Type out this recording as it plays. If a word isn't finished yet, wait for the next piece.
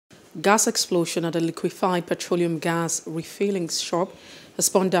Gas explosion at a liquefied petroleum gas refiling shop has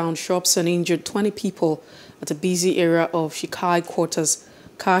spun down shops and injured 20 people at a busy area of Sheka quarters,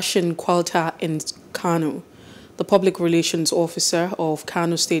 Karshen-Kwalta in Kano. The public relations officer of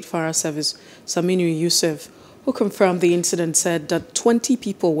Kano State Fire Service, Saminu Yusuf, who confirmed the incident, said that 20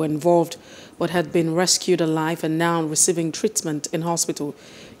 people were involved but had been rescued alive and now receiving treatment in hospital.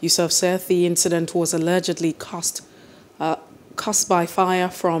 Yusuf said the incident was allegedly caused by fire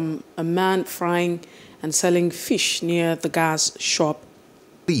from a man frying and selling fish near the gas shop.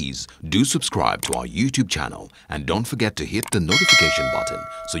 Please do subscribe to our YouTube channel and don't forget to hit the notification button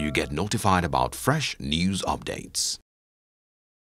so you get notified about fresh news updates.